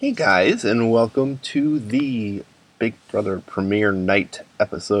Hey guys, and welcome to the Big Brother premiere night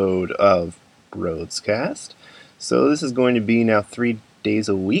episode of Broadscast. So this is going to be now 3 days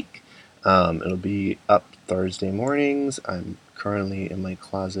a week. It'll be up Thursday mornings. I'm currently in my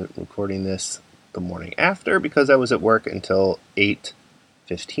closet recording this the morning after because I was at work until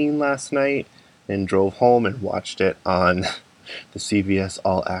 8:15 last night and drove home and watched it on the CBS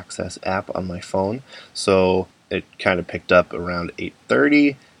All Access app on my phone. So it kind of picked up around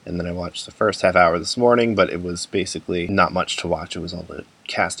 8:30. And then I watched the first half hour this morning, but it was basically not much to watch. It was all the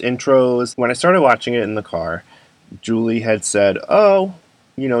cast intros. When I started watching it in the car, Julie had said,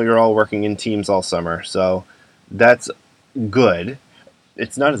 you're all working in teams all summer, so that's good.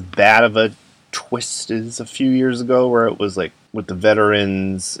 It's not as bad of a twist as a few years ago where it was like with the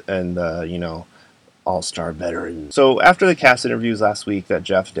veterans and all-star veterans. So after the cast interviews last week that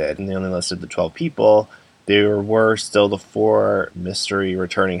Jeff did, and they only listed the 12 people, there were still the 4 mystery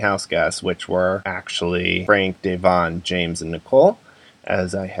returning house guests, which were actually Frank, Devon, James, and Nicole,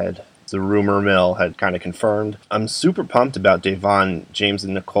 as the rumor mill had kind of confirmed. I'm super pumped about Devon, James,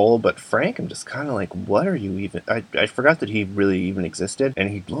 and Nicole, but Frank, I'm just kind of like, what are you even... I forgot that he really even existed, and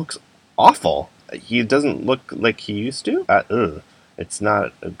he looks awful. He doesn't look like he used to. It's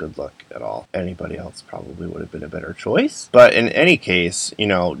not a good look at all. Anybody else probably would have been a better choice. But in any case,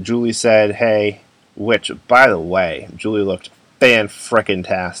 Julie said, hey... Which, by the way, Julie looked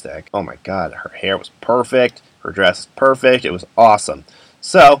fan-frickin-tastic. Oh my god, her hair was perfect, her dress was perfect, it was awesome.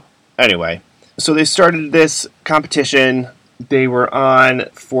 So, anyway, they started this competition. They were on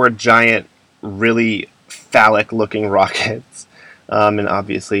 4 giant, really phallic-looking rockets. And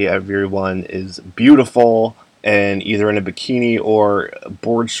obviously everyone is beautiful and either in a bikini or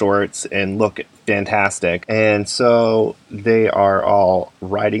board shorts and look fantastic. And so they are all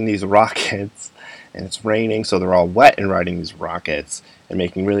riding these rockets. And it's raining, so they're all wet and riding these rockets and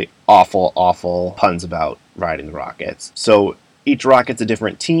making really awful puns about riding the rockets. So each rocket's a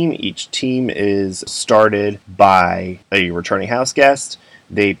different team. Each team is started by a returning house guest.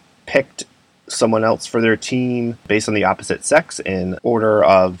 They picked someone else for their team based on the opposite sex in order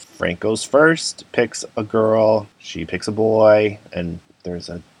of Frank goes first, picks a girl, she picks a boy, and there's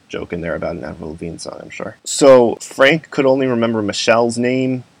a joke in there about an Avril Lavigne song, I'm sure. So Frank could only remember Michelle's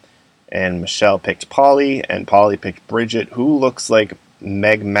name, and Michelle picked Polly, and Polly picked Bridget, who looks like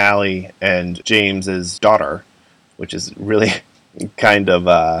Meg Malley and James's daughter, which is really kind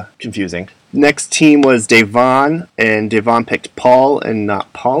of confusing. Next team was Devon, and Devon picked Paul and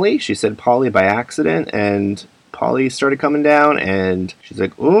not Polly. She said Polly by accident, and Polly started coming down, and she's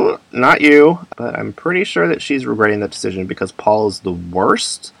like, ooh, not you. But I'm pretty sure that she's regretting that decision because Paul is the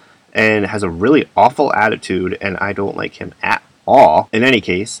worst and has a really awful attitude, and I don't like him at all. In any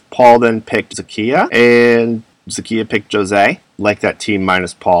case, Paul then picked Zakia, and Zakia picked Jose. Like that team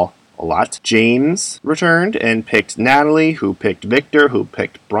minus Paul a lot. James returned and picked Natalie, who picked Victor, who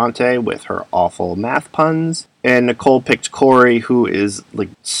picked Bronte with her awful math puns. And Nicole picked Corey, who is like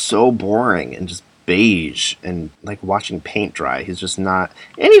so boring and just beige and like watching paint dry. He's just not...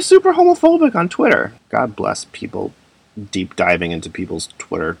 And he's super homophobic on Twitter. God bless people deep diving into people's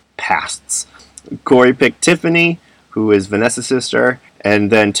Twitter pasts. Corey picked Tiffany, who is Vanessa's sister, and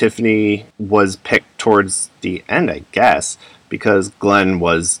then Tiffany was picked towards the end, I guess, because Glenn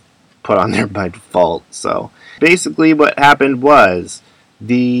was put on there by default. So basically what happened was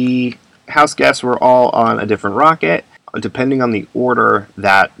the house guests were all on a different rocket. Depending on the order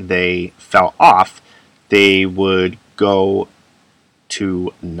that they fell off, they would go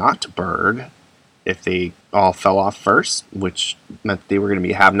to not Berg if they all fell off first, which meant they were going to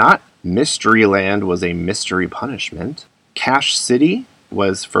be have-not. Mysteryland was a mystery punishment. Cash City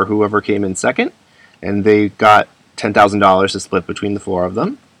was for whoever came in second, and they got $10,000 to split between the 4 of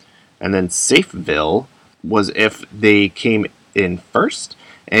them. And then Safeville was if they came in first,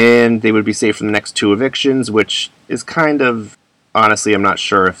 and they would be safe from the next 2 evictions, which is kind of... Honestly, I'm not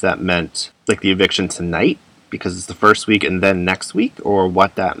sure if that meant like the eviction tonight, because it's the first week and then next week, or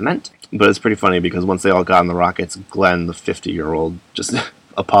what that meant. But it's pretty funny because once they all got on the rockets, Glenn, the 50-year-old, just...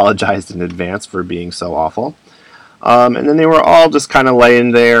 apologized in advance for being so awful. And then they were all just kind of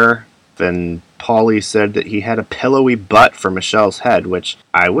laying there. Then Paulie said that he had a pillowy butt for Michelle's head, which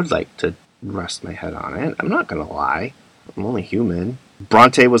I would like to rest my head on it. I'm not going to lie. I'm only human.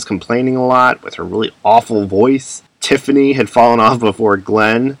 Bronte was complaining a lot with her really awful voice. Tiffany had fallen off before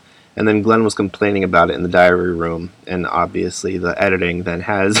Glenn, and then Glenn was complaining about it in the diary room. And obviously the editing then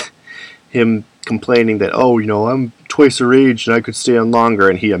has him complaining that, I'm twice her age and I could stay on longer,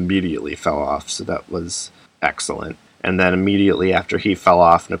 and he immediately fell off, so that was excellent. And then immediately after he fell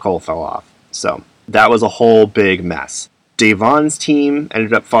off, Nicole fell off. So that was a whole big mess. Davon's team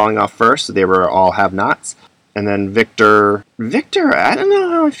ended up falling off first, so they were all have-nots. And then Victor, I don't know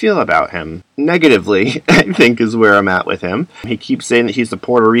how I feel about him. Negatively, I think, is where I'm at with him. He keeps saying that he's the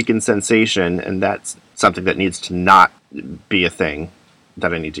Puerto Rican sensation, and that's something that needs to not be a thing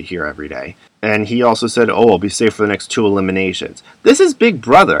that I need to hear every day. And he also said, I'll be safe for the next 2 eliminations. This is Big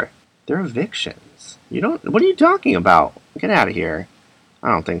Brother. They're evictions. What are you talking about? Get out of here.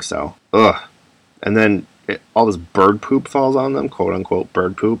 I don't think so. Ugh. And then all this bird poop falls on them, quote-unquote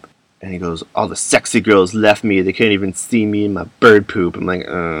bird poop. And he goes, all the sexy girls left me. They can't even see me in my bird poop. I'm like,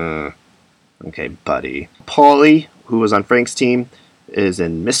 okay, buddy. Paulie, who was on Frank's team, is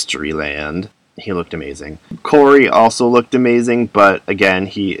in Mystery Land. He looked amazing. Corey also looked amazing, but again,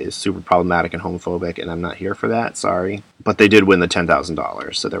 he is super problematic and homophobic, and I'm not here for that, sorry. But they did win the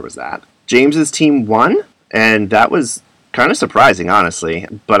 $10,000, so there was that. James's team won, and that was kind of surprising, honestly.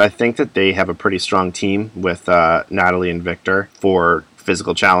 But I think that they have a pretty strong team with Natalie and Victor for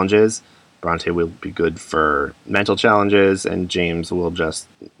physical challenges. Bronte will be good for mental challenges, and James will just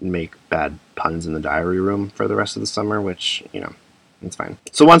make bad puns in the diary room for the rest of the summer, which, it's fine.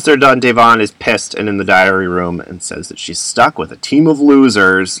 So once they're done, Davon is pissed and in the diary room and says that she's stuck with a team of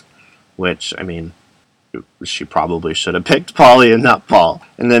losers, which, she probably should have picked Paulie and not Paul.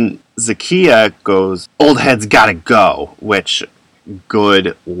 And then Zakia goes, old head's gotta go, which,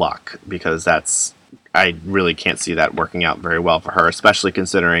 good luck, because I really can't see that working out very well for her, especially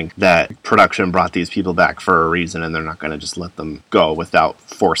considering that production brought these people back for a reason, and they're not going to just let them go without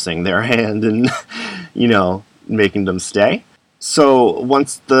forcing their hand and, making them stay. So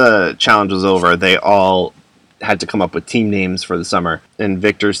once the challenge was over, they all had to come up with team names for the summer, and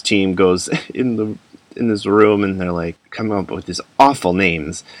Victor's team goes in this room, and they're like coming up with these awful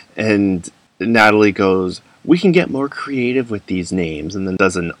names, and Natalie goes, we can get more creative with these names, and then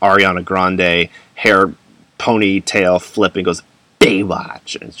does an Ariana Grande hair ponytail flip and goes,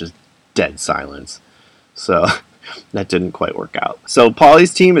 Baywatch, and it's just dead silence. So that didn't quite work out. So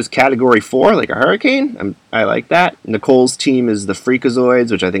Paulie's team is category 4, like a hurricane. I like that. Nicole's team is the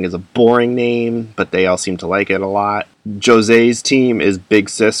Freakazoids, which I think is a boring name, but they all seem to like it a lot. Jose's team is Big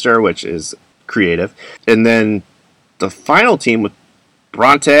Sister, which is creative. And then the final team with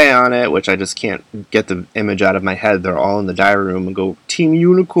Bronte on it, which I just can't get the image out of my head. They're all in the diary room and go, Team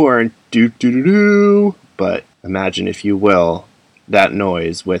Unicorn, do-do-do-do. But imagine, if you will, that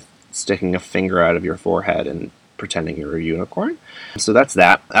noise with sticking a finger out of your forehead and pretending you're a unicorn. So that's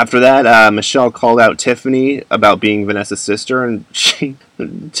that. After that, Michelle called out Tiffany about being Vanessa's sister, and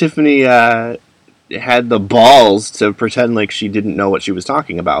Tiffany had the balls to pretend like she didn't know what she was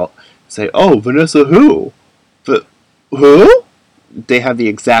talking about. Say, Vanessa who? Who? They have the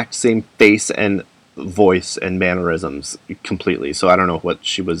exact same face and voice and mannerisms completely, so I don't know what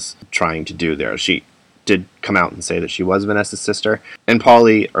she was trying to do there. She did come out and say that she was Vanessa's sister. And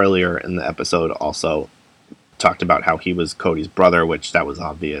Paulie, earlier in the episode, also talked about how he was Cody's brother, which that was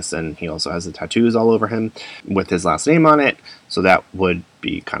obvious, and he also has the tattoos all over him with his last name on it, so that would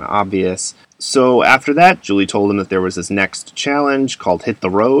be kind of obvious. So after that, Julie told him that there was this next challenge called Hit the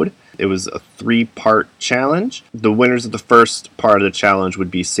Road. It was a 3-part challenge. The winners of the first part of the challenge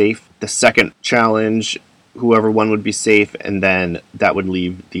would be safe. The second challenge, whoever won would be safe, and then that would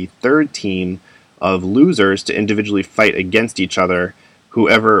leave the third team of losers to individually fight against each other.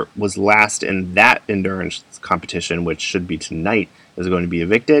 Whoever was last in that endurance competition, which should be tonight, is going to be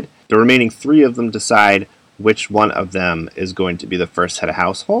evicted. The remaining 3 of them decide which one of them is going to be the first head of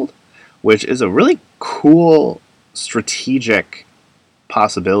household, which is a really cool strategic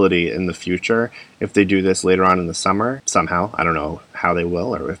possibility in the future if they do this later on in the summer somehow. I don't know how they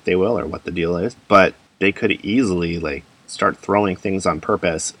will, or if they will, or what the deal is, but they could easily start throwing things on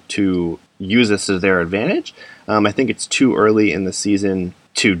purpose to use this to their advantage. I think it's too early in the season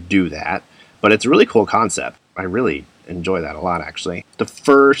to do that, but it's a really cool concept. I really enjoy that a lot, actually. The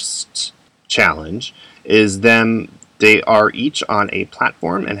first challenge is they are each on a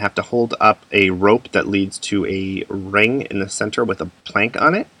platform and have to hold up a rope that leads to a ring in the center with a plank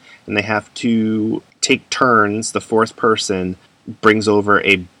on it. And they have to take turns. The fourth person brings over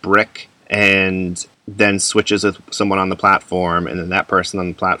a brick and then switches with someone on the platform. And then that person on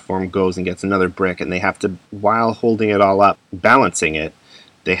the platform goes and gets another brick. And they have to, while holding it all up, balancing it,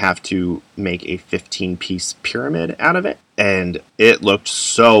 they have to make a 15-piece pyramid out of it. And it looked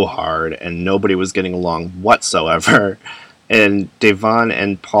so hard, and nobody was getting along whatsoever. And Davon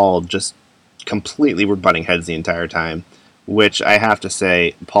and Paul just completely were butting heads the entire time, which I have to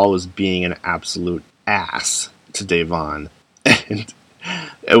say, Paul was being an absolute ass to Davon. And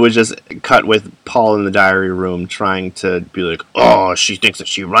it was just cut with Paul in the diary room trying to be like, she thinks that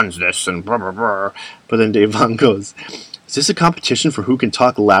she runs this, and blah, blah, blah. But then Davon goes, is this a competition for who can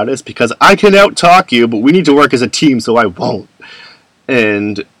talk loudest? Because I can out-talk you, but we need to work as a team, so I won't.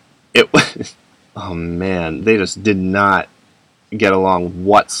 And it was... Oh, man. They just did not get along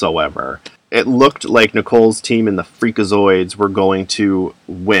whatsoever. It looked like Nicole's team and the Freakazoids were going to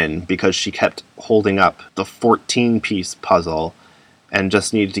win because she kept holding up the 14-piece puzzle and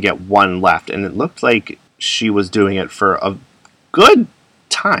just needed to get one left. And it looked like she was doing it for a good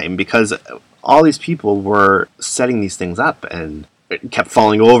time because all these people were setting these things up and it kept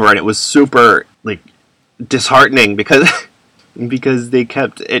falling over, and it was super disheartening because they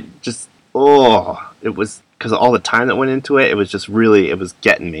kept it just it was because of all the time that went into it. It was just really, it was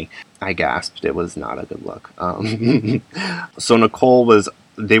getting me. I gasped. It was not a good look. So Nicole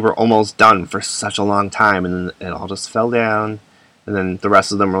they were almost done for such a long time, and then it all just fell down. And then the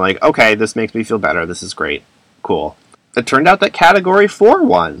rest of them were like, okay, this makes me feel better. This is great. Cool. It turned out that Category 4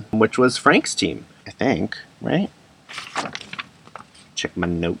 won, which was Frank's team, I think, right? Check my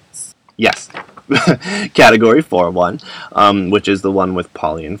notes. Yes. Category 4 won, which is the one with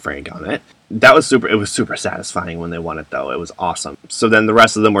Polly and Frank on it. It was super satisfying when they won it, though. It was awesome. So then the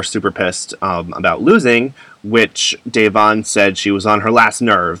rest of them were super pissed about losing, which Da'Vonne said she was on her last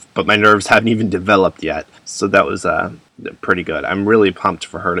nerve, but my nerves hadn't even developed yet. So that was pretty good. I'm really pumped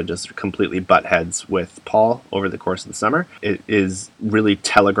for her to just completely butt heads with Paul over the course of the summer. It is really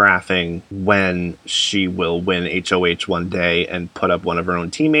telegraphing when she will win HOH one day and put up one of her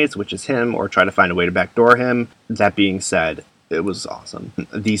own teammates, which is him, or try to find a way to backdoor him. That being said, it was awesome.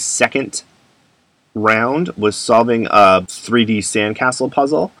 The second round was solving a 3D sandcastle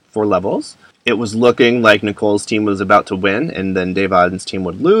puzzle for levels. It was looking like Nicole's team was about to win, and then Da'Vonne's team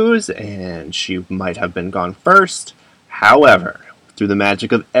would lose, and she might have been gone first. However, through the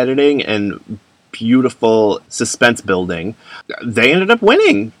magic of editing and beautiful suspense building, they ended up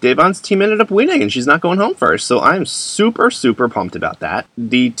winning. Da'Vonne's team ended up winning, and she's not going home first. So I'm super, super pumped about that.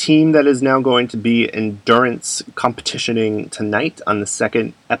 The team that is now going to be endurance competitioning tonight on the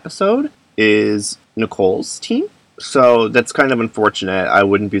second episode is Nicole's team. So that's kind of unfortunate. I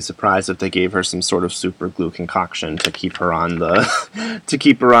wouldn't be surprised if they gave her some sort of super glue concoction to keep her on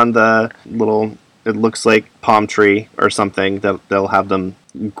the little, it looks like palm tree or something that they'll have them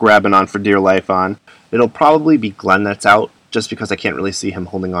grabbing on for dear life on. It'll probably be Glenn that's out, just because I can't really see him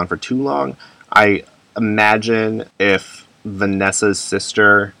holding on for too long. I imagine if Vanessa's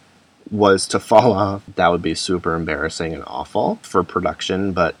sister was to fall off, that would be super embarrassing and awful for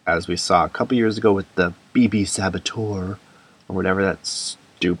production. But as we saw a couple years ago with the BB Saboteur, or whatever that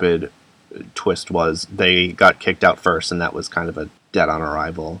stupid twist was, they got kicked out first, and that was kind of a dead on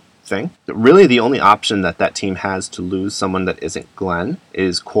arrival thing. Really, the only option that team has to lose someone that isn't Glenn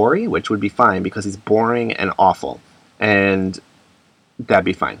is Corey, which would be fine because he's boring and awful, and that'd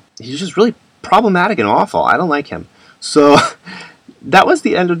be fine. He's just really problematic and awful. I don't like him. So that was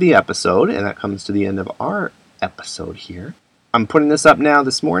the end of the episode, and that comes to the end of our episode here. I'm putting this up now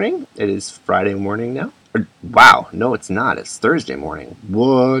this morning. It is Friday morning now. Wow, no, it's not. It's Thursday morning.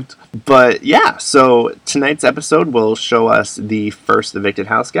 What? But yeah, so tonight's episode will show us the first evicted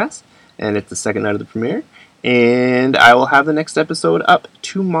house guest, and it's the second night of the premiere. And I will have the next episode up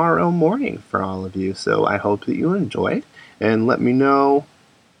tomorrow morning for all of you. So I hope that you enjoyed, and let me know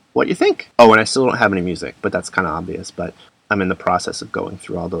what you think. Oh, and I still don't have any music, but that's kind of obvious. But I'm in the process of going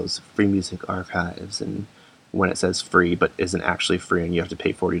through all those free music archives, and when it says free but isn't actually free and you have to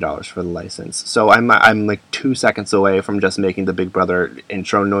pay $40 for the license. So I'm like 2 seconds away from just making the Big Brother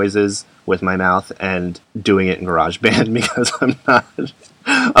intro noises with my mouth and doing it in GarageBand because I'm not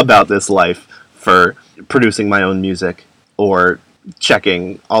about this life for producing my own music or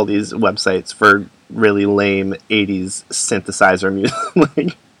checking all these websites for really lame 80s synthesizer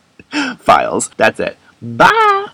music files. That's it. Bye!